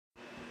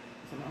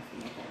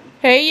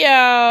Hey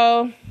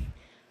y'all,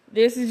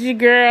 this is your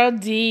girl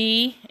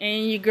D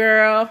and your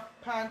girl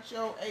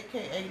Poncho,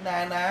 aka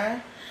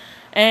 99,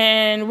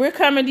 and we're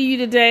coming to you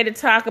today to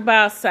talk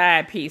about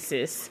side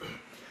pieces.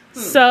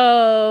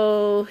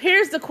 So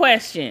here's the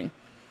question: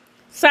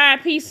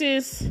 side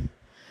pieces.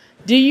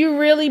 Do you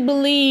really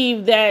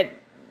believe that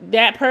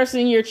that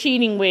person you're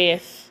cheating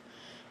with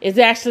is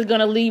actually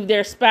going to leave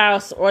their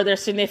spouse or their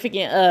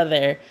significant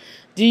other?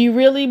 Do you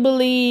really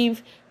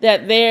believe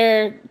that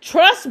they're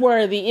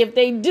trustworthy if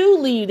they do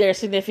leave their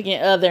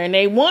significant other and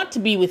they want to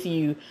be with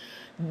you?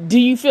 Do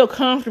you feel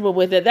comfortable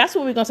with it? That's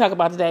what we're going to talk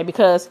about today,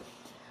 because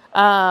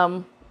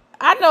I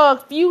know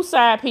a few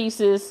side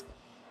pieces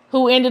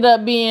who ended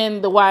up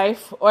being the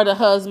wife or the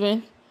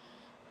husband,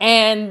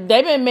 and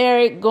they've been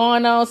married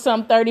going on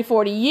some 30,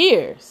 40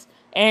 years,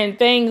 and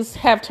things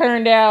have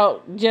turned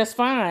out just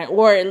fine,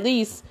 or at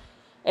least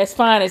as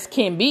fine as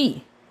can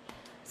be.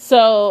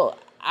 So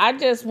I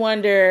just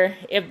wonder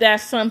if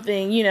that's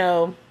something,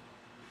 you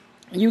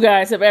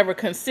guys have ever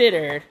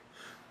considered.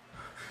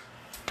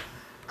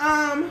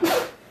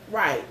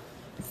 Right.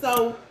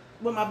 So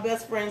what my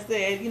best friend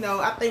said,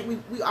 I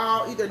think we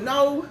all either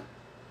know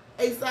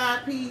a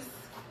side piece,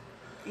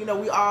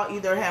 we all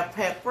either have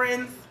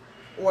friends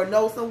or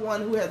know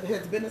someone who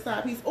has been a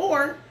side piece,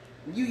 or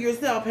you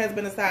yourself has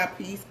been a side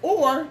piece,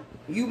 or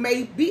you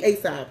may be a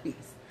side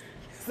piece.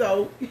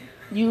 So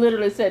You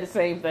literally said the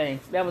same thing.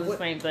 That was the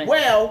same thing.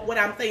 Well, what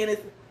I'm saying is,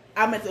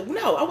 I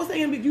was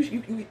saying that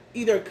you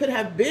either could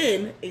have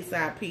been a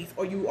side piece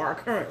or you are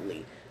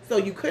currently. So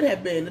you could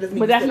have been.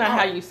 But that's not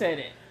how you said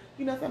it.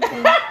 You know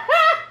something?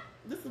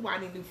 This is why I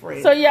need new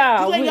friends. So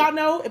y'all, y'all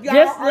know, if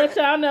y'all let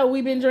y'all know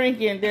we've been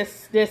drinking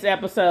this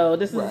episode.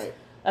 This is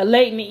a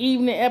late in the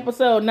evening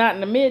episode, not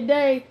in the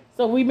midday.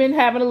 So we've been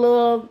having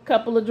a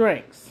couple of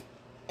drinks.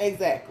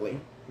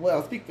 Exactly.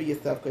 Well, speak for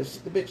yourself, because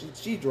the bitch,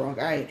 she drunk.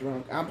 I ain't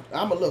drunk. I'm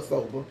a little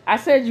sober. I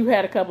said you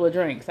had a couple of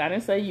drinks. I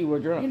didn't say you were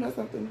drunk. You know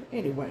something?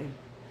 Anyway,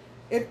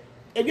 if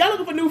y'all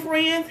looking for new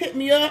friends, hit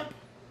me up,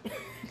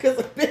 because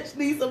the bitch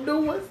needs some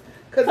new ones.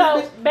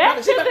 So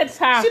back to the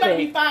topic. She better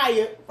be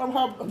fired from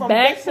her.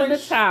 Back to the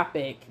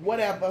topic.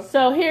 Whatever.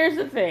 So here's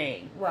the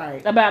thing,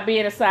 right, about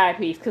being a side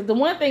piece. Because the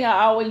one thing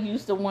I always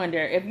used to wonder,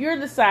 if you're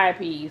the side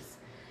piece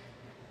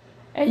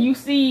and you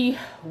see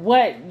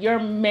what your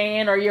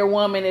man or your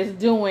woman is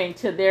doing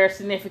to their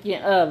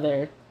significant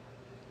other,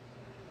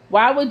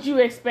 why would you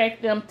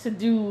expect them to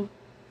do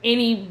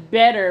any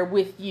better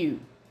with you?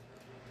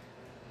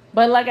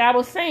 But like I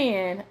was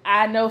saying,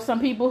 I know some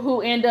people who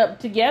end up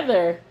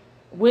together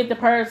with the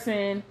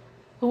person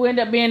who end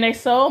up being their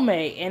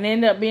soulmate and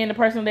end up being the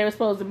person they were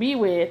supposed to be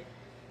with,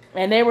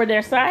 and they were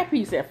their side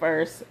piece at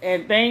first,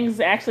 and things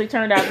actually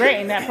turned out great,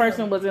 and that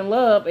person was in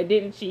love and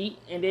didn't cheat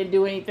and didn't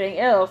do anything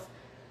else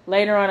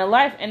later on in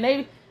life, and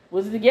they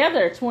was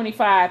together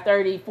 25,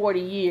 30, 40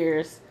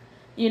 years,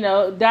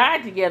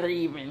 died together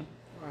even.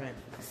 Right.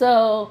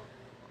 So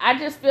I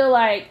just feel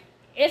like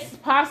it's a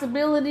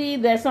possibility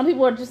that some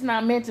people are just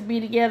not meant to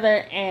be together,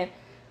 and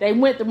they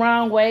went the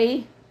wrong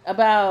way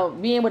about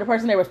being with the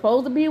person they were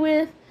supposed to be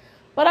with.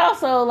 But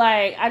also,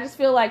 I just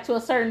feel like, to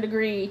a certain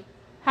degree,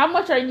 how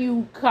much pain are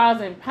you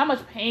causing? How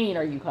much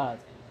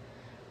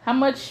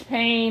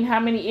pain,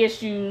 how many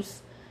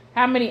issues,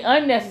 how many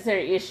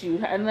unnecessary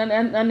issues and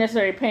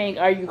unnecessary pain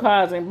are you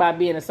causing by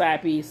being a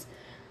side piece?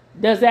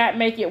 Does that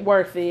make it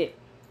worth it?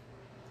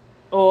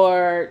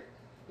 Or,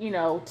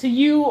 to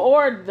you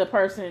or the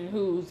person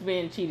who's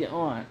been cheated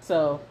on?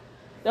 So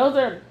those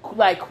are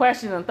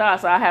questions and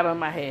thoughts I have in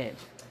my head.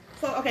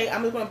 So, okay,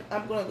 I'm gonna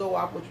go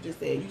off what you just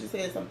said. You just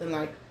said something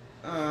like,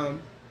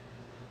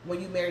 when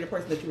you married the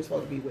person that you were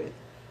supposed to be with.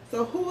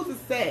 So who's to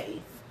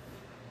say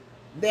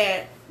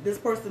that this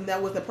person,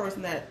 that was the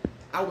person that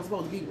I was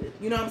supposed to be with?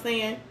 You know what I'm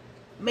saying?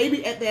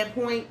 Maybe at that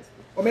point,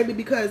 or maybe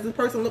because this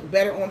person looked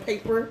better on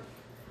paper,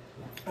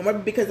 or maybe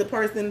because the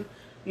person,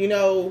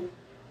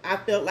 I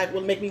felt like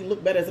would make me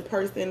look better as a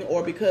person,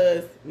 or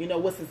because,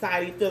 what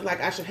society feels like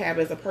I should have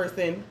as a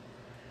person,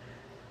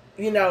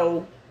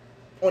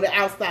 on the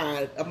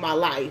outside of my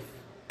life.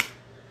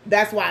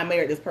 That's why I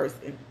married this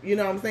person. You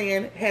know what I'm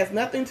saying? It has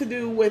nothing to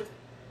do with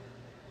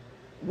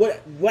what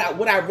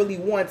I really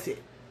wanted.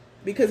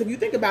 Because if you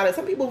think about it,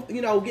 some people,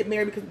 get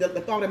married because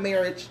the thought of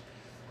marriage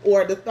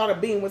or the thought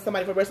of being with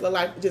somebody for the rest of their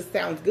life just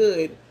sounds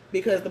good,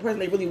 because the person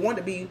they really want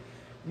to be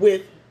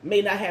with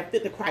may not have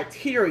fit the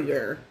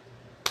criteria,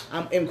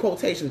 in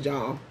quotations,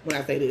 y'all, when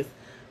I say this,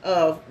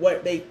 of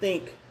what they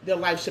think their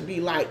life should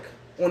be like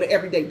on an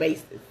everyday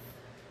basis.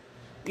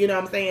 You know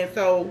what I'm saying?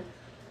 So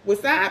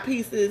with side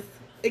pieces,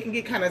 it can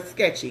get kind of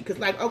sketchy. Because,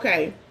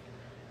 okay,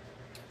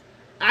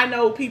 I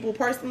know people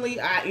personally,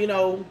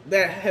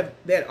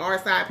 that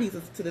are side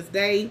pieces to this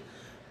day.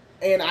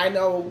 And I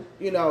know,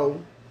 I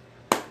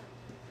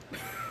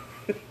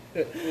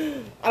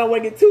don't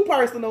want to get too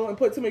personal and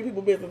put too many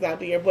people's business out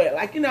there. But,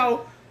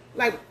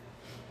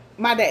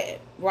 my dad,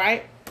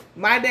 right?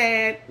 My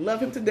dad,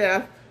 love him to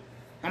death.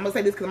 I'm going to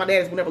say this because my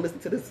dad will never listen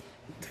to this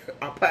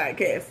our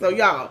podcast. So,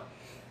 y'all,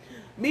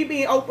 me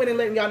being open and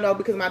letting y'all know,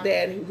 because my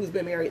dad, who's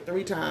been married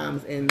 3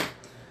 times, and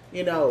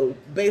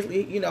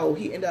basically, he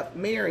ended up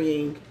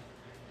marrying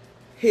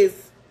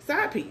his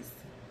side piece.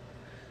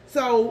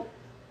 So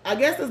I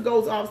guess this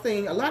goes off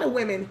saying a lot of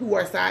women who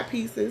are side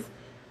pieces,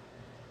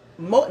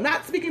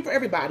 not speaking for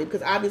everybody,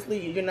 because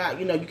obviously you're not,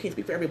 you can't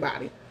speak for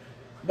everybody,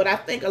 but I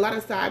think a lot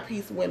of side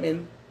piece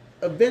women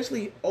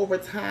eventually over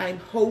time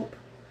hope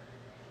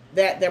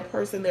that their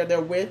person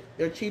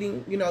they're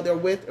cheating, they're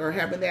with or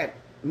having that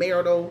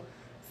marital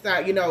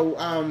side,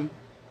 what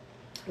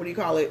do you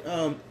call it?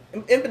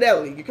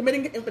 Infidelity. You're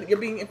committing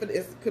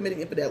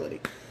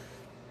infidelity.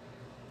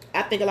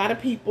 I think a lot of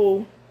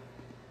people,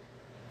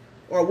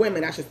 or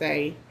women, I should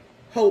say,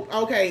 hope,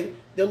 okay,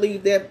 they'll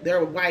leave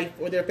their wife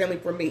or their family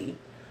for me.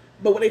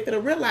 But what they fail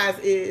to realize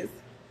is,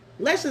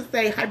 let's just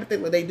say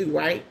hypothetically they do,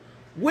 right?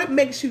 What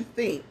makes you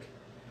think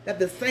that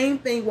the same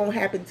thing won't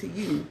happen to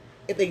you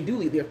if they do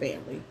leave their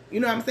family? You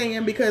know what I'm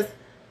saying? Because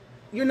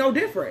you're no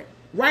different.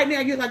 Right now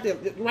you're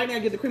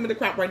the cream of the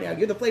crop. Right now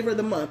you're the flavor of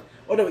the month,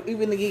 or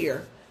even the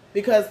year.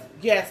 Because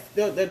yes,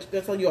 they'll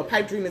tell you a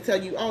pipe dream and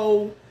tell you,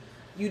 oh,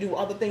 you do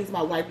all the things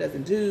my wife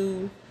doesn't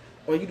do,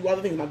 or you do all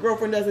the things my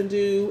girlfriend doesn't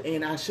do,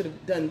 and I should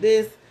have done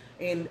this,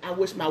 and I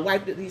wish my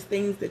wife did these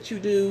things that you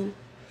do.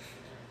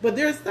 But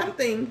there's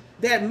something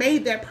that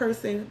made that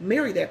person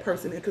marry that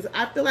person. Because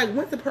I feel like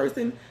once a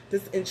person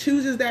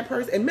chooses that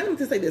person, and let me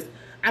just say this,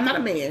 I'm not a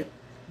man,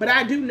 but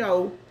I do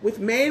know with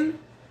men,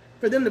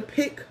 for them to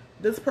pick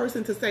this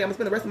person to say, I'm going to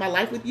spend the rest of my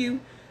life with you,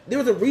 there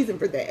was a reason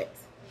for that.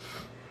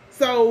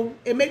 So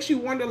it makes you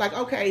wonder, like,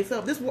 okay,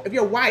 so if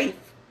your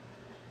wife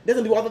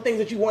doesn't do all the things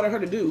that you wanted her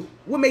to do,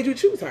 what made you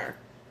choose her?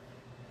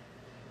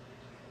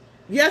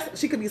 Yes,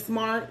 she could be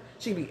smart,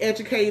 she could be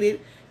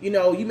educated. You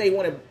may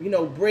want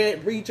to,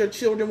 breed your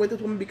children with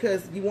this woman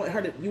because you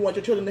want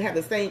your children to have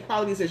the same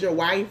qualities as your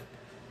wife.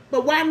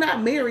 But why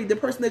not marry the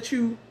person that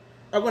you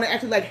are going to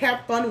actually like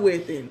have fun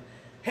with and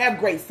have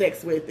great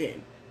sex with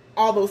and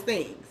all those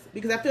things?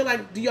 Because I feel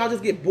like, do y'all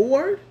just get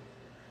bored?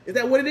 Is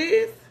that what it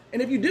is?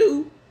 And if you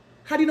do,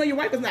 how do you know your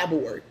wife is not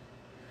bored?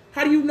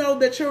 How do you know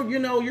that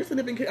your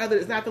significant other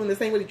is not feeling the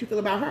same way that you feel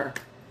about her?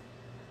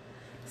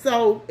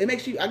 So it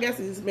makes you, I guess,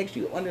 it makes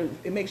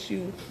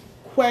you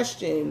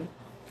question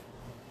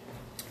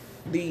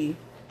the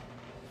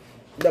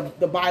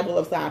Bible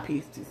of side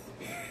pieces.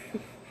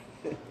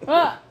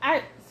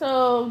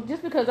 So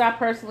just because I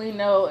personally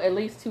know at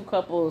least 2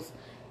 couples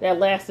that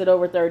lasted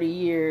over 30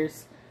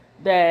 years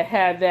that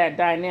had that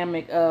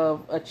dynamic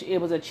of it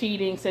was a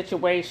cheating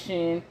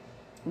situation.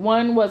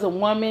 One was a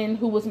woman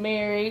who was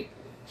married,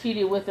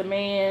 cheated with a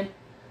man,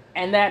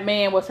 and that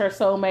man was her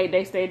soulmate.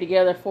 They stayed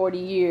together 40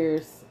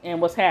 years and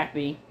was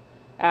happy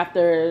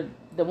after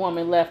the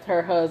woman left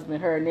her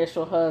husband, her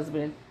initial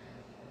husband.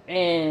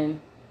 And,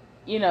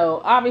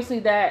 obviously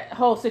that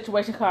whole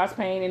situation caused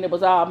pain and it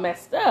was all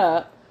messed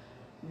up.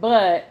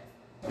 But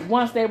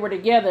once they were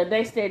together,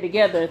 they stayed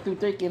together through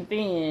thick and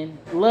thin,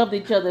 loved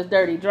each other's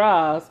dirty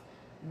draws,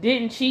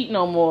 didn't cheat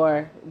no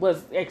more,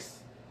 was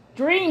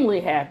extremely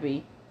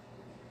happy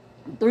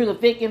through the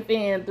thick and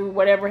thin, through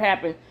whatever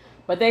happened.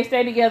 But they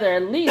stayed together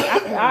at least,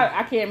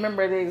 I can't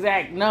remember the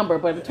exact number,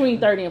 but between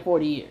 30 and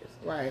 40 years.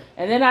 Right.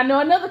 And then I know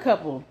another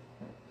couple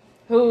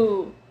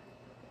who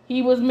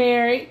he was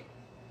married,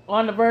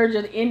 on the verge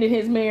of ending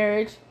his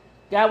marriage,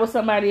 got with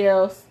somebody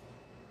else.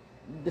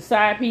 The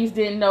side piece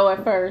didn't know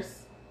at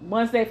first.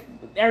 Once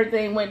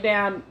everything went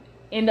down,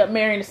 ended up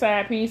marrying the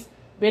side piece.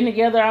 Been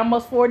together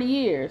almost 40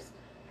 years.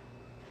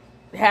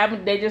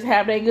 They just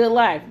have their good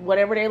life,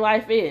 whatever their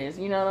life is.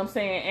 You know what I'm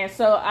saying? And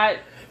so I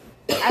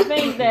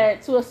think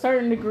that to a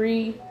certain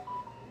degree,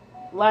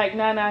 like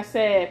Nana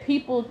said,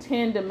 people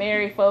tend to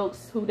marry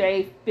folks who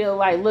they feel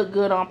like look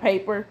good on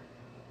paper.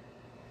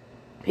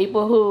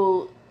 People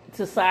who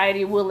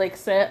society will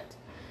accept.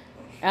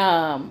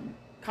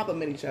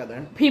 Compliment each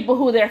other. People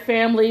who their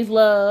families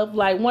love.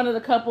 Like one of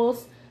the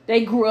couples,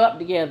 they grew up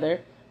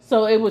together.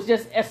 So it was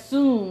just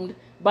assumed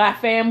by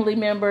family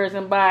members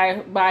and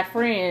by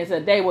friends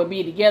that they would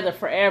be together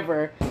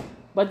forever.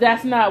 But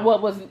that's not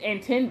what was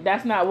intended.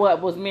 That's not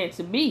what was meant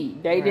to be.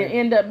 They didn't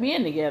end up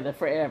being together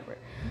forever.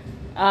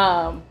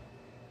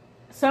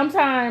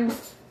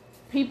 Sometimes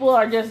people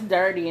are just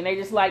dirty and they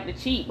just like to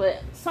cheat.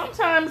 But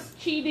sometimes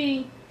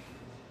cheating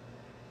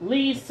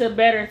leads to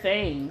better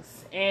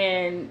things.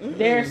 And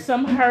there's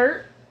some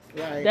hurt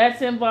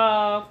that's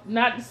involved.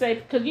 Not to say,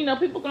 because,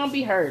 people going to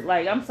be hurt.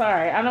 Like, I'm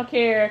sorry. I don't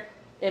care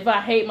if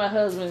I hate my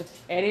husband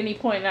at any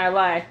point in our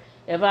life.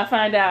 If I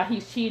find out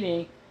he's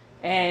cheating,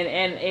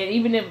 and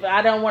even if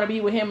I don't want to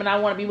be with him and I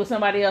want to be with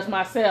somebody else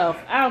myself,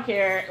 I don't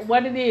care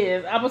what it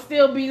is. I will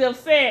still be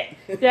upset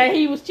that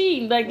he was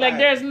cheating. Like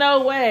there's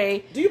no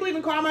way. Do you believe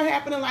in karma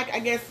happening? Like, I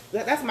guess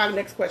that's my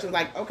next question.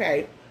 Like,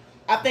 okay,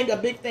 I think a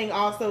big thing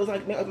also is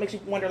like makes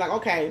you wonder. Like,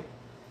 okay,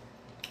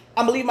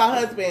 I'm gonna leave my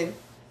husband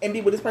and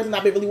be with this person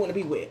I really want to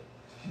be with,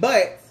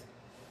 but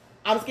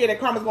I'm scared that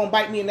karma's gonna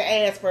bite me in the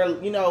ass for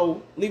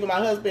leaving my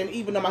husband,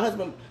 even though my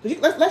husband.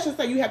 Let's just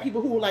say you have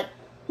people who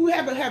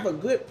have a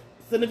good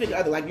significant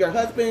other, like your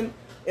husband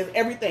is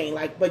everything,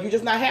 like, but you're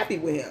just not happy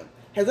with him.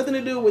 has nothing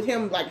to do with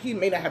him. Like, he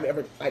may not have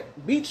ever like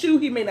beat you.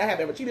 He may not have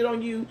ever cheated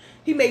on you.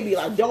 He may be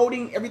like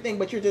doting everything,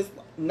 but you're just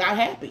not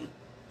happy.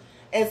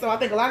 And so I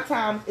think a lot of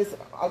times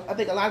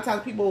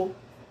people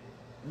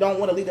don't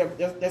want to leave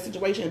their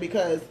situation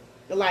because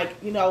they're like,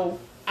 you know,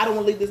 I don't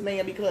want to leave this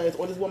man because,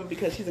 or this woman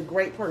because she's a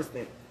great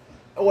person,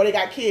 or they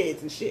got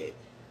kids and shit.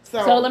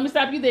 So let me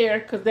stop you there,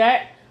 because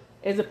that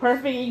is a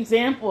perfect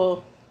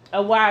example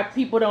of why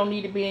people don't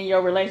need to be in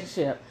your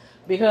relationship,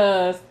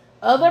 because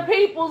other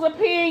people's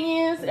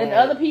opinions and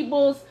other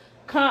people's,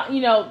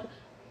 you know,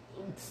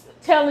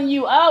 telling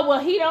you, oh, well,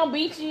 he don't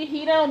beat you,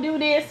 he don't do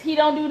this, he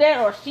don't do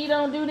that, or she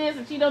don't do this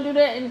and she don't do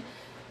that. And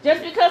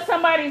just because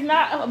somebody's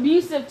not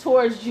abusive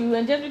towards you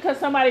and just because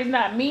somebody's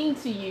not mean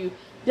to you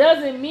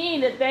doesn't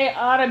mean that they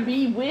ought to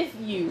be with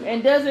you,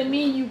 and doesn't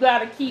mean you got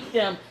to keep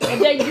them. If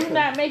they do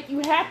not make you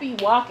happy,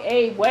 walk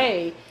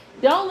away.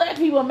 Don't let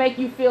people make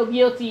you feel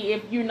guilty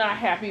if you're not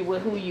happy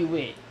with who you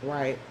with.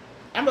 Right.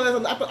 I'm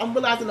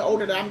realizing the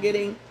older that I'm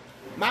getting,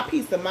 my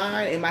peace of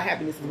mind and my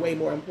happiness is way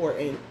more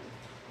important.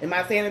 And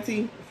my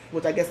sanity,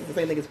 which I guess is the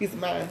same thing as peace of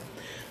mind.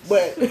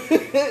 But to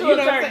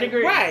a certain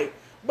degree. Right.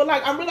 But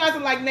like, I'm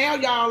realizing like now,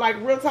 y'all, like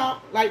real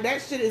talk, like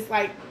that shit is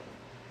like,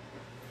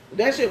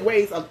 that shit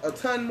weighs a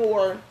ton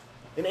more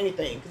than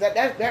anything. Because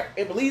that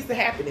it leads to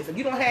happiness. If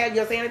you don't have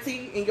your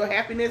sanity and your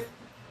happiness,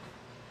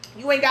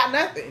 you ain't got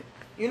nothing.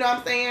 You know what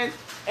I'm saying?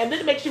 And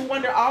this makes you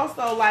wonder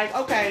also, like,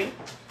 okay,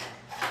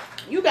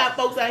 you got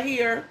folks out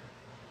here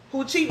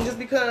who cheating just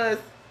because,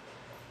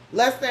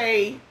 let's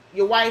say,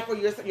 your wife or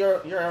your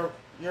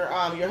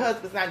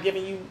husband's not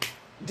giving you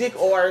dick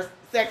or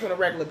sex on a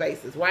regular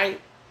basis, right?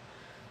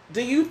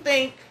 Do you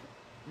think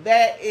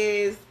that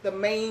is the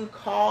main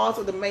cause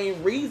or the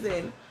main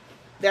reason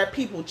that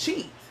people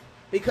cheat?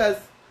 Because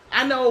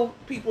I know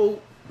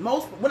people,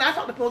 when I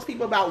talk to most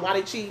people about why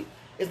they cheat,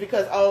 it's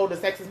because, oh, the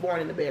sex is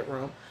boring in the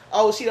bedroom.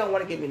 Oh, she don't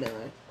want to give me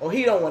none. Or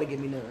he don't want to give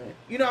me none.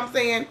 You know what I'm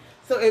saying?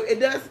 So it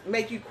does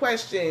make you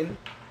question.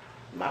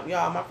 My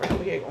friend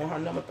over here on her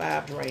number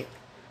 5 drink.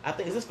 I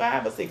think, is this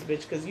 5 or 6,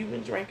 bitch? Because you've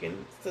been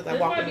drinking since I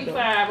walked in the door.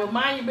 This might be 5, but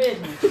mind your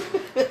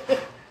business.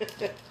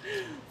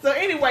 So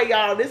anyway,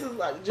 y'all, this is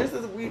like just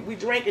as we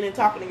drinking and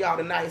talking to y'all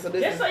tonight. So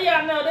just so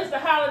y'all know, this is the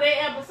holiday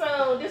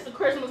episode. This is the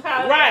Christmas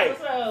holiday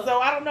episode. So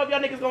I don't know if y'all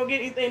niggas gonna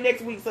get anything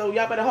next week. So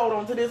y'all better hold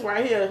on to this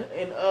right here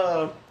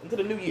and into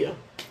the new year.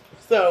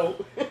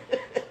 So,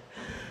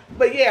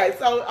 but yeah.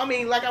 So I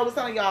mean, like I was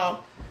telling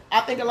y'all,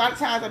 I think a lot of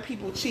times that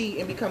people cheat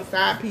and become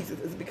side pieces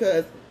is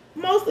because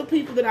most of the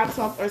people that I've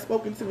talked or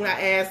spoken to when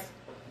I ask,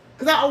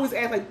 because I always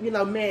ask, like, you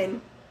know,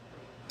 men,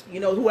 you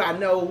know, who I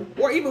know,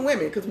 or even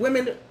women, because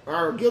women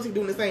are guilty of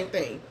doing the same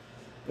thing.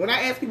 When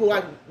I ask people,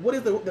 like, what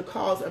is the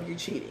cause of you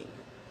cheating?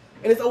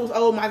 And it's always,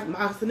 oh,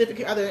 my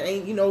significant other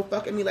ain't, you know,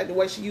 fucking me like the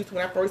way she used to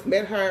when I first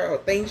met her, or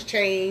things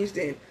changed.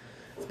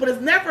 But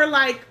it's never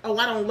like, oh,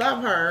 I don't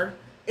love her.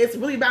 It's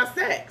really about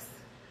sex.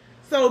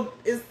 So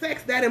is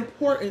sex that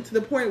important to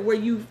the point where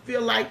you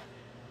feel like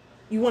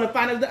you want to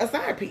find a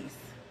side piece?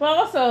 Well,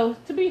 also,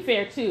 to be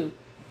fair, too,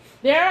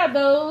 there are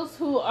those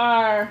who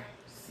are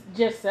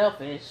just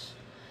selfish.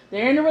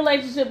 They're in a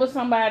relationship with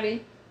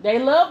somebody. They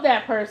love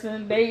that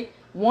person. They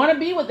want to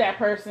be with that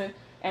person.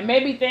 And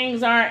maybe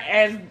things aren't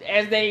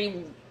as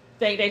they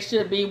think they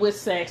should be with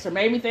sex. Or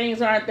maybe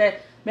things aren't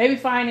that. Maybe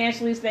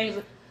financially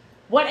things.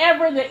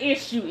 Whatever the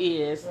issue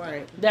is,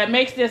 right, that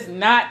makes this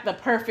not the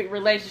perfect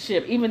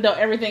relationship, even though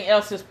everything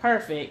else is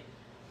perfect.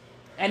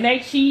 And they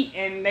cheat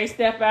and they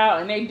step out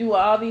and they do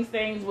all these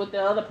things with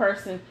the other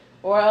person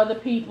or other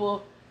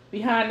people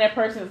behind that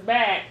person's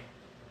back.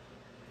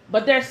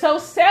 But they're so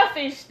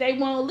selfish, they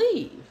won't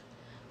leave.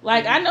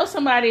 Like, I know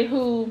somebody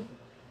who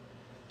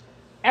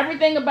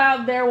everything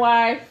about their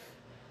wife,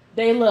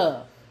 they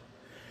love.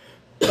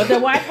 But their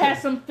wife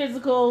has some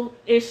physical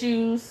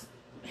issues,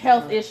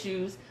 health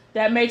issues,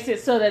 that makes it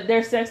so that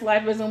their sex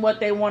life isn't what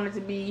they want it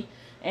to be.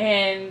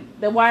 And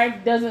the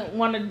wife doesn't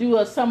want to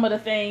do some of the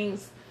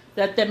things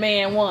that the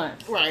man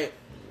wants. Right.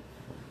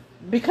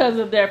 Because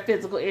of their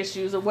physical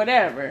issues or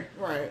whatever.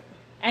 Right.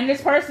 And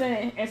this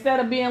person, instead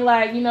of being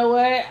like, you know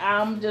what,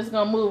 I'm just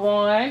going to move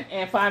on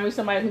and find me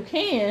somebody who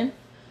can,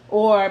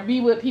 or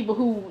be with people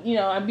who, you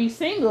know, and be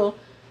single,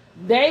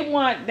 they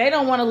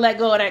don't want to let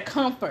go of that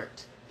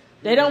comfort.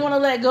 They don't want to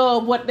let go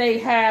of what they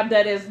have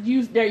that is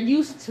they're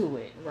used to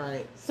it.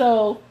 Right.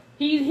 So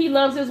he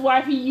loves his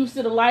wife. He used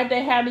to the life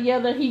they have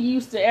together. He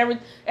used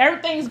to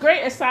everything's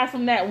great aside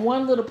from that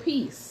one little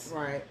piece.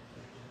 Right.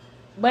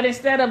 But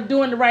instead of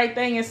doing the right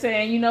thing and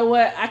saying, you know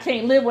what, I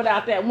can't live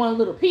without that one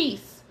little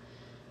piece,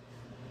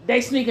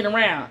 they sneaking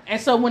around. And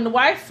so when the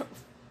wife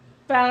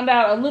found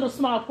out a little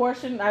small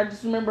portion, I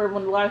just remember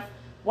when the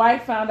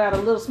wife found out a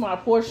little small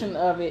portion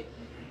of it,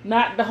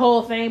 not the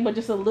whole thing, but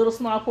just a little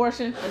small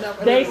portion,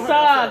 they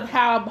saw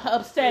how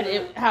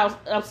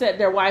upset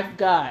their wife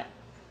got.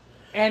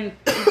 And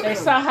they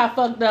saw how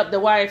fucked up the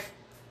wife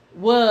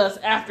was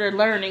after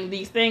learning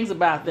these things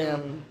about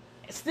them.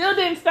 Still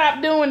didn't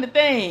stop doing the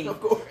thing.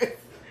 Of course.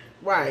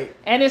 Right.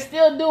 And it's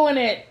still doing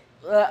it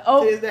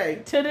to this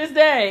day. To this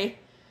day.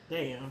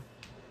 Damn.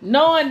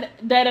 knowing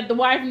that if the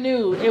wife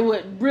knew, it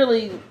would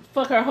really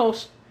fuck her whole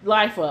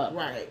life up.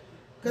 Right.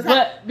 Because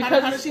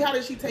how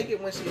did she take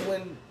it when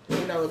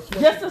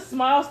just the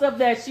small stuff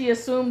that she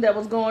assumed that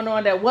was going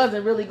on that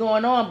wasn't really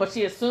going on, but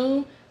she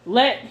assumed,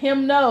 let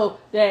him know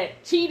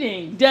that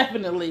cheating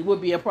definitely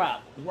would be a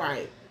problem.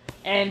 Right.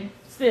 And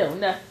still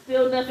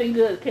nothing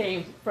good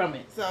came from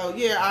it. So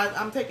yeah,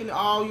 I'm taking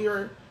all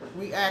your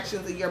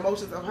reactions and your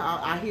emotions of how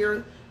I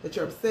hear that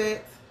you're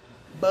upset,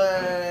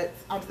 but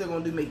I'm still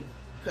gonna do me.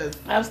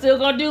 I'm still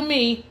gonna do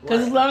me,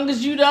 because as long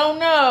as you don't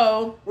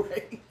know,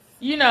 right.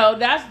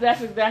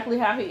 That's exactly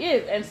how he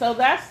is, and so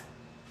that's,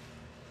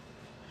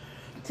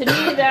 to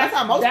me, that's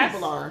how most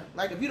people are.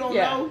 Like, if you don't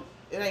know,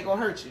 it ain't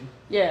gonna hurt you.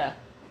 Yeah.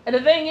 And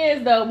the thing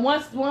is, though,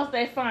 once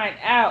they find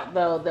out,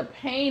 though, the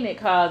pain it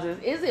causes,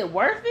 is it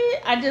worth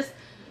it? I just,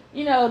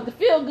 to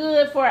feel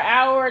good for an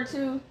hour or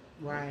two.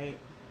 Right.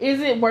 Is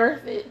it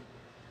worth it?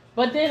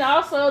 But then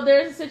also,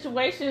 there's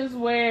situations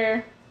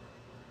where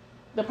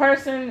the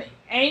person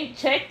ain't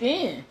checked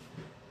in.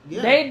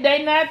 Yeah.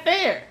 They not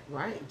there.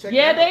 Right.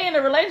 They in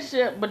a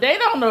relationship, but they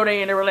don't know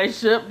they in a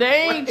relationship.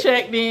 They ain't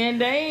checked in.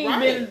 They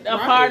ain't been a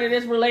part of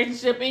this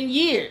relationship in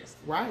years.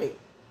 Right.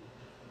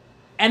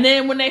 And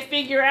then when they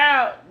figure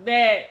out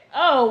that,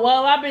 oh,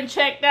 well, I've been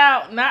checked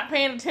out, not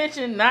paying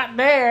attention, not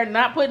there,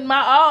 not putting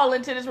my all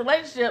into this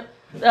relationship,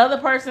 the other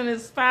person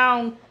has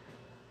found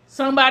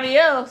somebody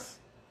else,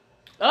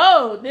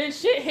 oh, then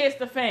shit hits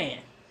the fan.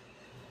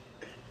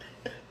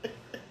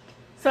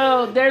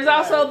 So there's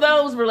also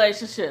those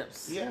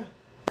relationships. Yeah.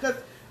 Because,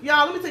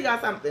 y'all, let me tell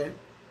y'all something.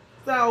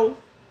 So,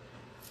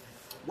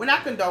 we're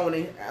not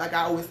condoning, like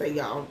I always say,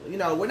 y'all,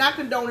 we're not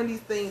condoning these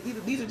things.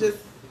 These are just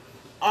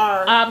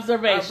our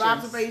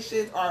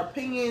observations, our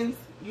opinions,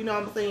 you know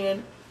what I'm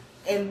saying?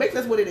 And basically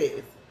that's what it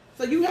is.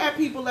 So you have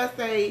people, let's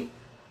say,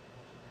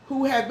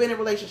 who have been in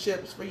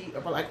relationships for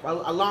like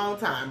a long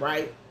time,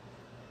 right?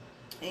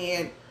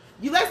 And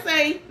let's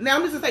say, now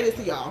let me just say this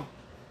to y'all.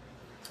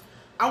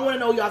 I want to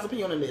know y'all's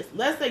opinion on this.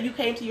 Let's say you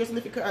came to your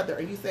significant other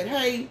and you said,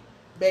 hey,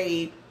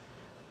 babe,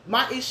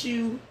 my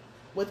issue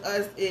with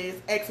us is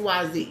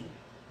XYZ.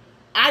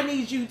 I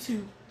need you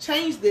to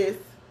change this,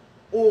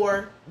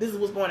 or this is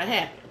what's going to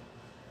happen.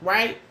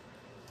 Right?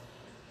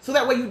 So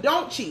that way you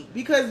don't cheat,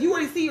 because you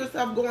already see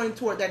yourself going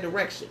toward that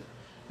direction.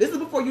 This is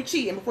before you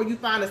cheat and before you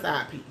find a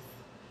side piece.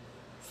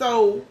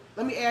 So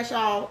let me ask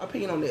y'all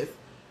opinion on this.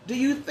 Do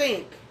you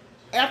think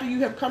after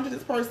you have come to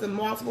this person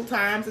multiple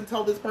times and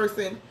told this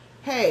person,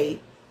 hey,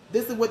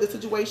 this is what the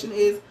situation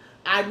is,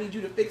 I need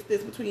you to fix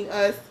this between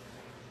us,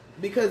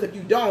 because if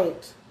you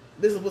don't,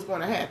 this is what's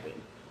going to happen.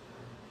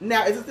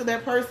 Now, is it still the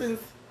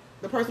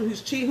person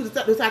who's cheating, who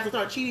decides to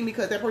start cheating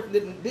because that person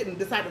didn't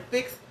decide to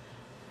fix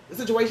the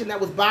situation that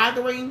was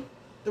bothering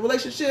the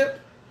relationship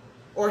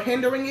or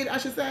hindering it, I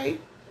should say?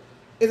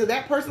 Is it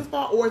that person's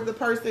fault, or is it the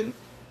person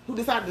who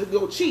decided to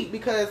go cheat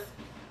because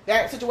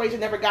that situation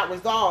never got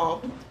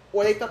resolved,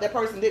 or they thought that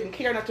person didn't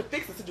care enough to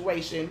fix the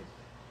situation?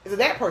 Is it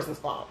that person's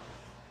fault?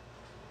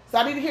 So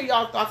I need to hear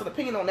y'all's thoughts and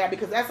opinion on that,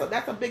 because that's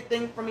a big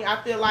thing for me.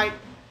 I feel like,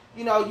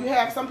 you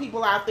have some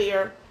people out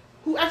there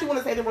who actually want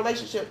to stay in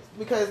relationships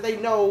because they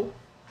know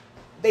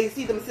they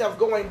see themselves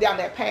going down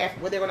that path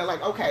where they're going to,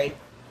 like, okay,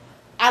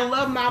 I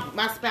love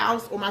my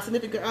spouse or my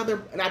significant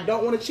other and I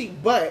don't want to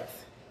cheat, but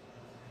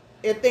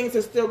if things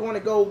are still going to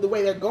go the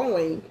way they're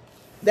going,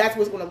 that's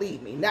what's going to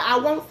lead me. Now, I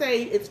won't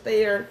say it's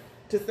fair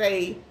to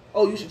say,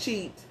 oh, you should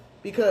cheat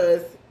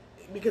because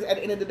at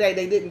the end of the day,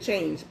 they didn't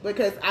change.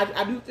 Because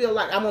I do feel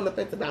like I'm on the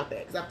fence about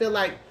that. Because I feel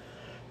like,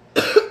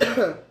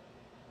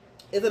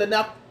 is it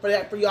enough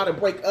for y'all to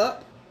break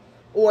up?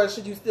 Or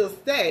should you still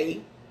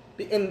stay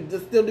and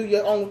just still do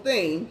your own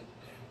thing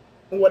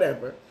or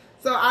whatever?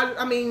 So,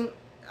 I mean,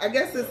 I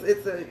guess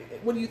it's a,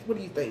 what do you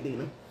think,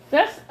 Dina?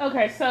 That's,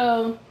 okay,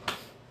 so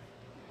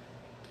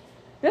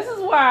this is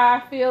why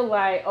I feel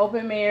like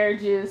open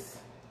marriages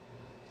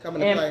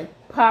and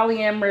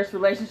polyamorous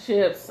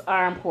relationships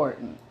are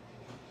important.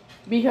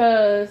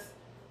 Because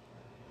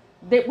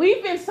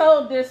we've been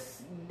sold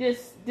this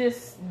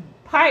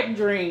pipe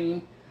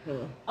dream.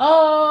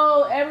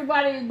 Oh,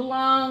 everybody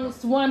belongs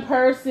to one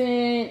person,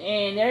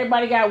 and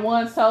everybody got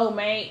one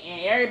soulmate,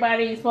 and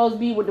everybody's supposed to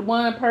be with the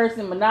one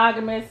person,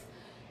 monogamous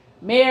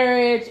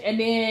marriage, and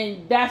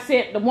then that's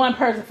it, the one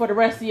person for the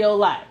rest of your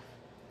life.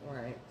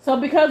 Right. So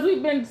because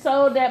we've been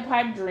sold that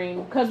pipe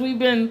dream, because we've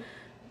been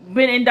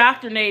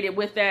indoctrinated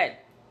with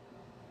that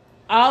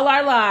all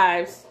our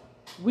lives,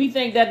 we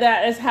think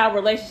that is how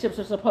relationships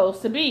are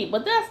supposed to be.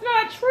 But that's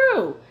not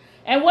true.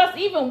 And what's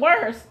even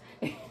worse,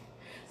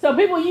 so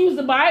people use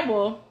the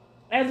Bible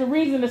as a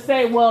reason to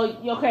say, well,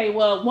 okay,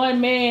 well, one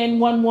man,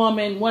 one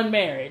woman, one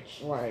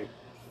marriage. Right.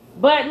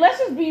 But let's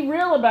just be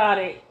real about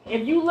it.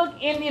 If you look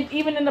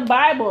even in the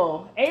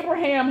Bible,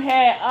 Abraham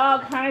had all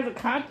kinds of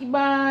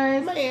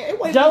concubines. Man, it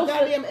wasn't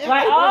Joseph,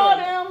 like all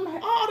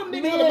them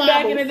men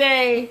back in the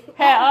day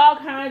had all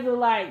kinds of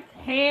like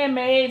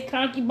handmaids,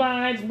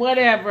 concubines,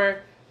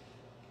 whatever.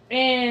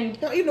 And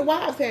even the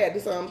wives had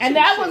this. And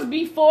that was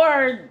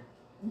before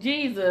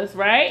Jesus,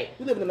 right?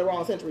 We living in the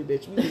wrong century,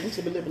 bitch. We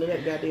should be living in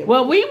that goddamn.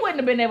 Well, we wouldn't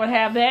have been able to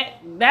have that.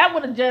 That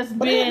would have just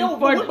been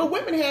but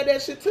women had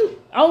that shit too.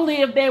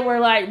 Only if they were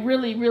like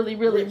really, really,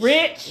 really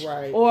rich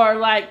right. or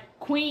like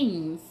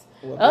queens.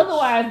 Well,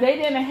 otherwise, they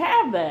didn't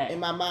have that. In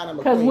my mind, I'm a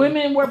because queen.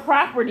 women were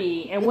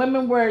property and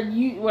women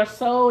were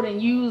sold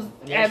and used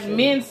as true.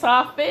 Men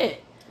saw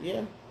fit.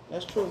 Yeah,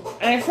 that's true.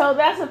 And so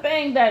that's the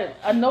thing that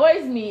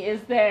annoys me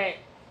is that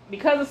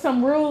because of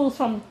some rules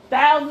from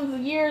thousands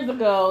of years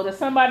ago, that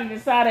somebody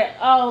decided,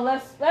 oh,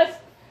 let's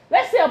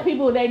tell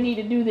people they need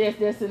to do this,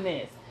 this, and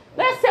this.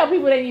 Let's tell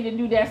people they need to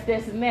do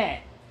this, and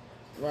that.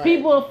 Right.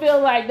 People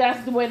feel like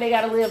that's the way they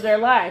got to live their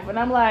life. And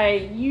I'm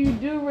like, you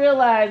do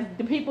realize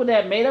the people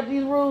that made up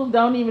these rules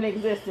don't even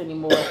exist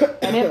anymore.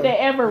 And if they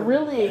ever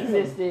really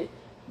existed,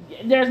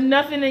 there's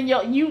nothing in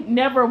you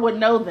never would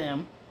know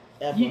them.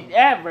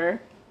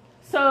 Ever.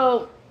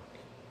 So,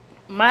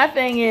 my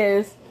thing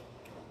is,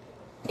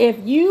 if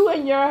you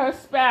and your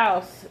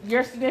spouse,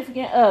 your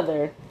significant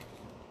other,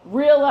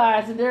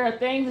 realize that there are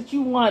things that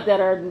you want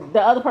that are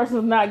the other person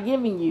is not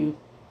giving you,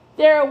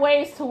 there are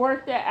ways to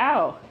work that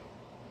out.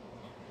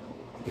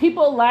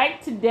 People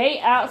like to date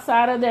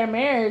outside of their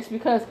marriage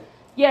because,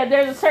 yeah,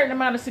 there's a certain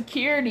amount of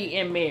security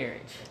in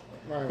marriage.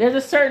 Right. There's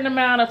a certain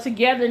amount of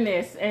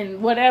togetherness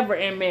and whatever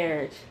in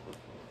marriage.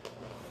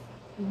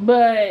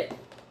 But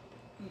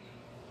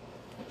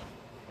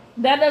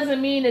that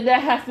doesn't mean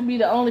that has to be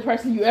the only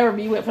person you ever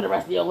be with for the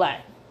rest of your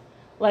life.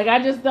 Like, I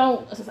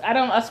don't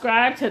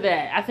ascribe to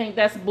that. I think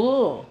that's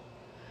bull.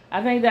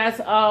 I think that's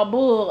all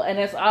bull, and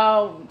it's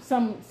all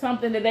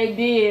something that they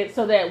did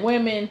so that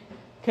women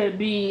could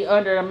be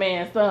under a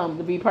man's thumb,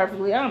 to be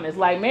perfectly honest.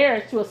 Like,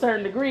 marriage, to a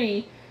certain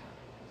degree,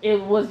 it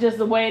was just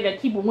a way to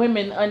keep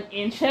women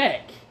in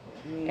check.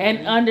 Mm-hmm.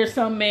 And under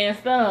some man's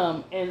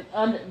thumb, and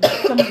under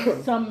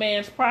some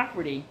man's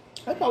property.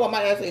 That's probably why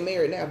my ass ain't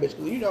married now, bitch,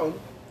 because, you know,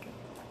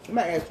 I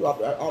might ask you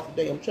off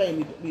the damn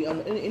chain to be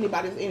under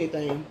anybody's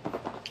anything,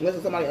 unless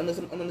it's somebody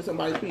under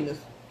somebody's penis.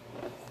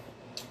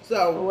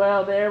 So.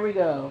 Well, there we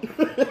go.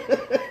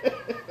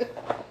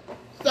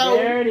 So.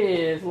 There it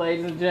is,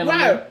 ladies and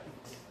gentlemen. Right.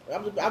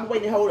 I'm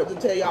waiting to hold it to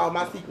tell y'all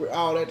my secret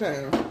all that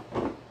time.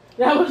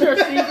 That was your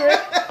secret?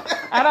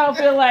 I don't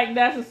feel like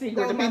that's a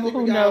secret to people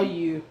who know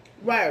you.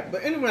 Right,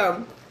 but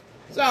anyway,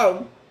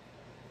 so,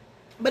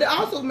 but it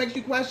also makes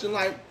you question,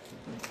 like,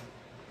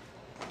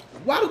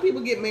 why do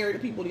people get married to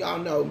people y'all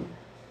know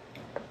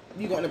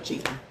you're going to end up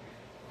cheating?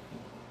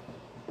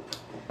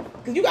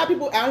 Because you got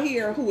people out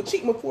here who were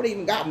cheating before they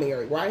even got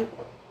married, right?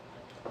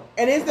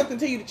 And then still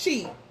continue to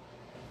cheat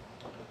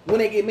when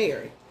they get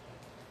married.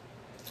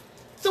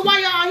 So why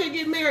y'all out here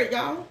getting married,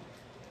 y'all?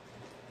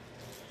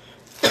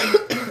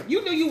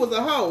 You knew you was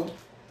a hoe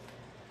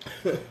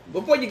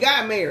before you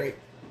got married.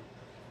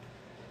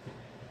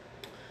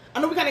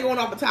 I know we kind of going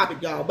off the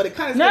topic, y'all, but it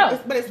kind of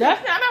that's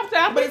not off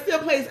topic. But it still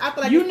plays. I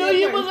feel like you knew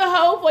you was a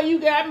hoe before you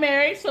got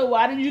married. So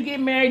why did you get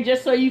married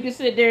just so you could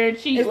sit there and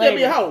cheat and later?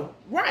 Still be a hoe,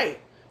 right?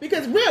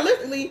 Because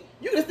realistically,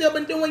 you could have still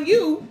been doing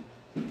you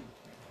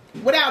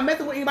without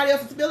messing with anybody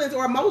else's feelings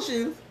or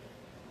emotions.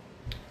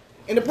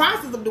 In the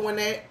process of doing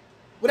that,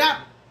 without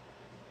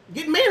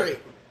getting married.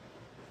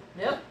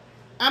 Yep.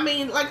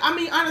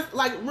 Honest,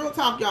 like, real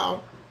talk,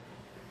 y'all.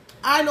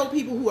 I know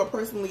people who are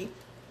personally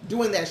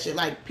doing that shit.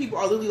 Like, people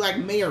are literally, like,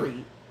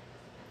 married.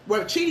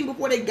 Were cheating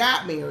before they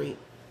got married.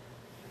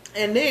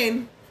 And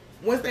then,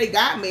 once they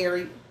got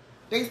married,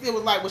 they still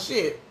was like, well,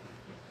 shit,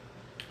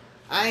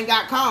 I ain't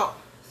got caught,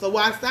 so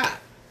why stop?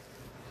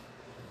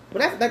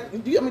 But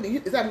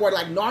is that more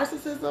like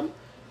narcissism?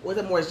 Or is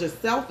it more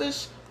just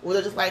selfish? Or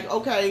they're just like,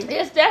 okay.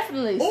 It's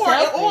definitely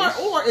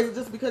selfish. Or is it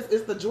just because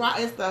it's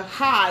the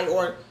high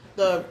or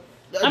the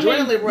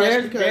adrenaline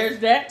rush? There's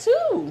that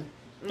too.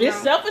 It's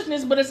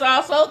selfishness, but it's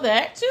also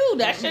that too.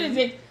 That shit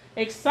is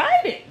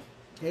exciting.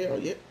 Hell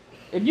yeah.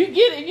 If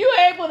you're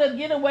able to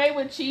get away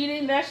with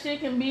cheating, that shit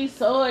can be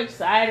so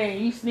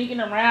exciting. You sneaking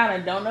around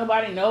and don't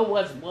nobody know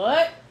what's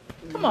what.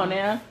 Come on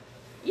now.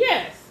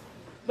 Yes.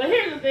 But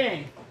here's the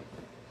thing.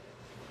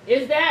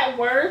 Is that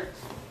worth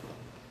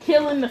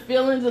killing the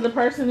feelings of the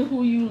person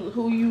who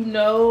you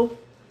know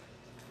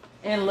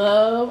and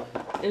love?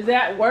 Is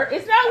that worth?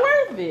 It's not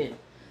worth it.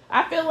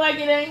 I feel like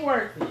it ain't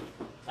worth it.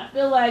 I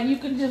feel like you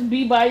can just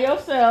be by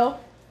yourself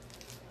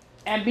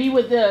and be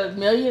with the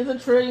millions and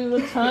trillions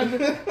of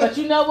tons but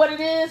you know what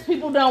it is?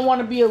 People don't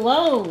want to be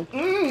alone.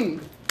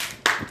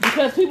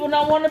 Because people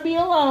don't want to be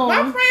alone.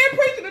 My friend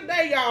preaching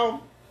today,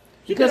 y'all.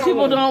 Because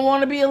people don't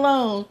want to be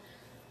alone.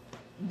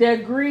 They're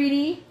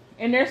greedy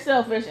and they're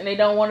selfish and they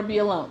don't want to be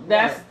alone.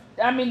 That's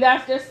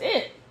just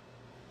it.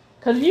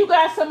 Because if you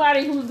got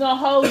somebody who's going to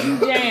hold you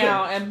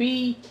down and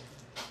be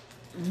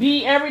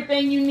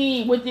everything you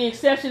need with the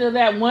exception of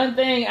that one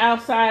thing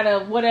outside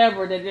of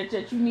whatever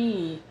that you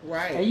need.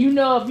 Right. And you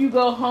know if you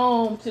go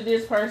home to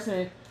this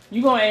person,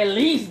 you're going to at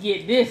least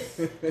get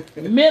this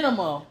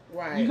minimal.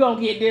 Right. You're going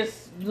to get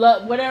this,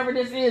 whatever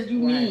this is you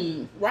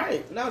need.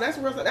 Right. No, that's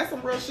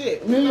some real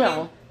shit. You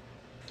know.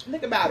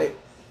 Think about it.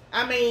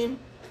 I mean,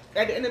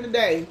 at the end of the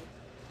day,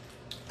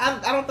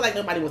 I don't feel like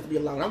nobody wants to be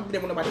alone. I don't care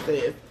what nobody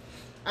says.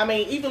 I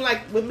mean, even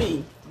like with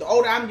me, the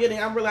older I'm getting,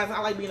 I'm realizing I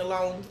like being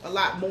alone a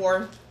lot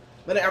more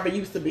than I ever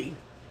used to be.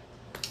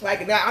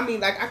 Like now, I mean,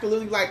 like I could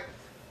literally like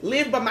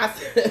live by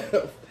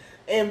myself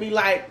and be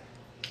like,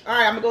 all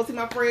right, I'm gonna go see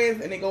my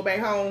friends and then go back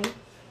home.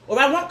 Or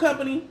if I want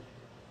company,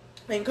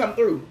 then come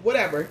through,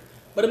 whatever.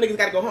 But them niggas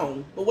gotta go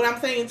home. But what I'm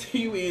saying to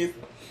you is,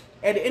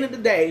 at the end of the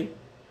day,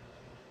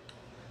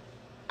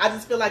 I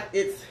just feel like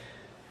it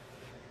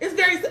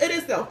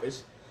is selfish.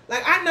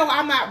 Like I know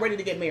I'm not ready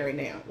to get married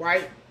now,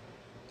 right?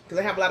 Because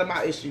I have a lot of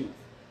my issues.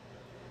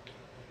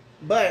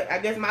 But I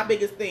guess my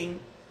biggest thing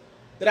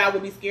that I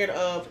would be scared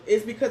of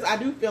is because I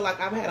do feel like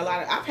I've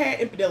had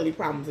infidelity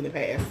problems in the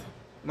past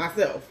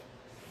myself.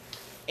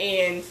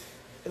 And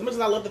as much as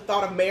I love the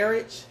thought of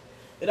marriage,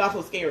 it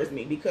also scares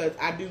me because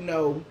I do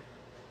know,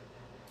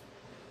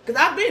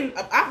 because I've been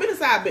a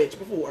side bitch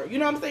before, you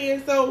know what I'm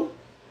saying? So,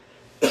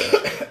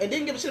 and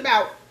didn't give a shit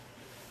about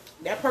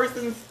that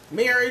person's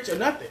marriage or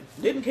nothing.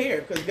 Didn't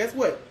care because guess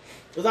what?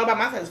 It was all about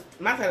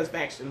my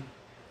satisfaction.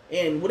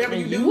 And whatever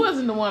you do, you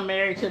wasn't the one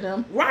married to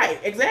them, right?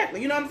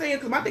 Exactly. You know what I'm saying?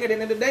 Because my thing at the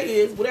end of the day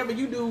is whatever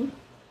you do,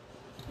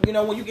 you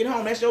know, when you get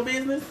home, that's your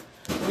business.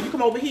 When you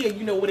come over here,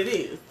 you know what it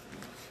is.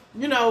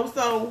 You know,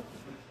 so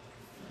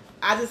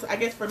I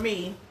guess for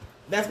me,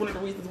 that's one of the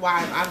reasons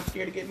why I'm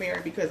scared to get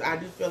married, because I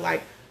do feel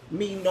like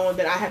me knowing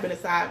that I have been a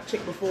side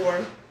chick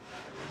before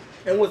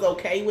and was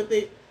okay with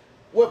it.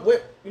 What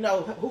you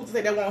know, who's to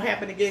say that won't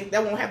happen again?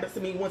 That won't happen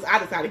to me once I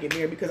decide to get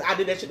married because I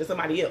did that shit to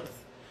somebody else.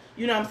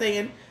 You know what I'm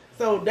saying?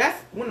 So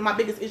that's one of my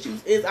biggest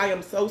issues is I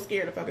am so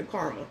scared of fucking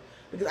karma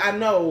because I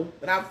know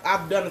that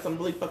I've done some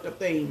really fucked up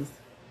things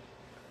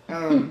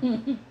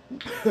to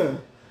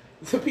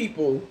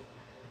people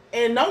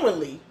and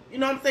knowingly. You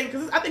know what I'm saying?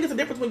 Because I think it's a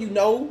difference when you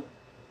know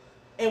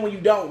and when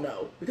you don't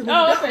know. Because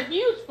when it's a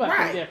huge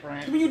fucking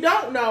difference. When you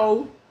don't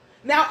know.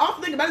 Now,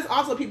 also think about this.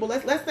 Also, people.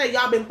 Let's say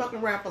y'all been fucking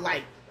around for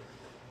like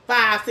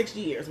 5-6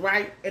 years,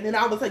 right? And then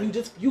all of a sudden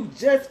you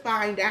just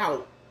find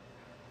out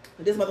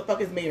that this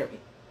motherfucker's married.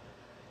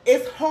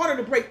 It's harder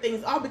to break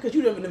things off because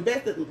you have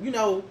invested, you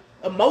know,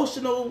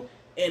 emotional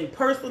and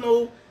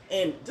personal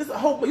and just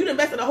you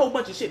invested a whole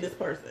bunch of shit in this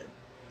person.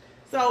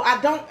 So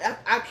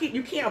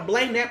you can't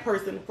blame that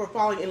person for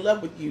falling in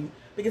love with you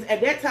because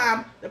at that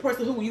time, the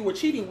person who you were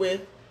cheating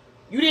with,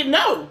 you didn't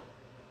know.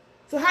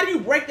 So how do you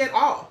break that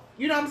off?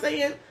 You know what I'm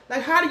saying?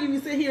 Like, how do you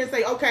sit here and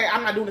say, okay,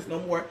 I'm not doing this no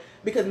more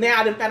because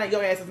now I didn't find out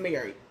your ass is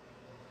married?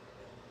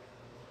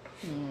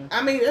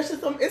 I mean, that's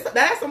just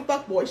that's some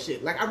fuckboy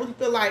shit. Like, I really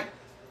feel like,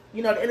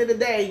 you know, at the end of the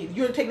day,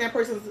 you're taking that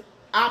person's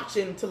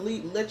option to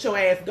let your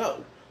ass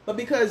go. But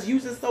because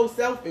you're just so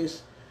selfish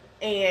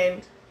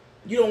and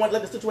you don't want to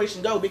let the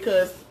situation go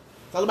because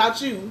it's all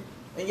about you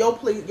and your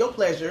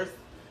pleasures,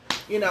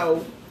 you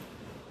know.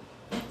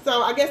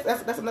 So I guess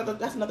that's another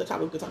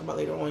topic we could talk about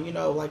later on. You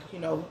know, like, you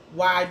know,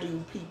 why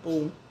do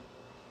people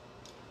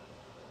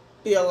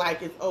feel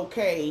like it's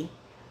okay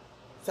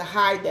to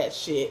hide that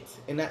shit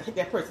and not take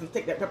that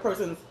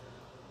person's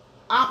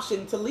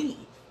option to leave?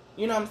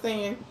 You know what I'm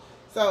saying?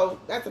 So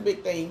that's a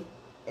big thing,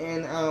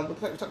 and we'll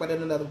talk about that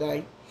another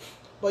day.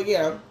 But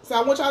yeah,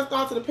 so I want y'all's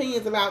thoughts and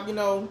opinions about, you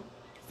know,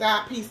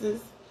 side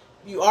pieces.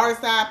 If you are a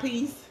side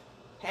piece,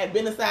 have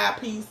been a side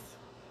piece,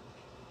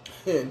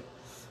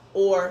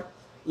 or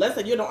let's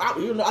say you're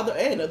on the other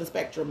end of the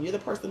spectrum. You're the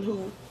person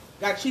who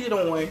got cheated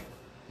on,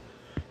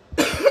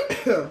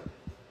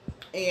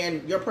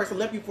 and your person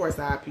left you for a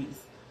side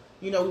piece.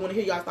 You know, we want to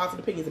hear y'all's thoughts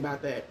and opinions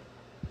about that.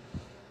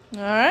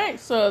 All right,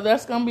 so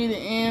that's gonna be the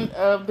end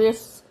of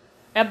this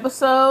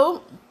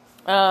episode.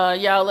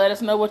 Y'all let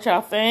us know what y'all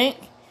think,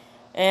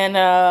 and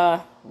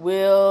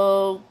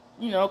we'll,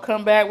 you know,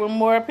 come back with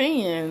more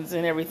opinions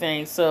and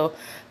everything. So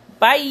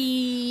bye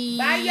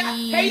y'all.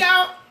 Hey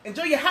y'all,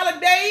 enjoy your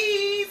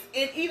holidays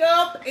and eat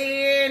up,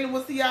 and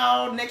we'll see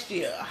y'all next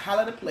year.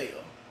 Holla the player.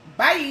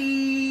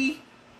 Bye.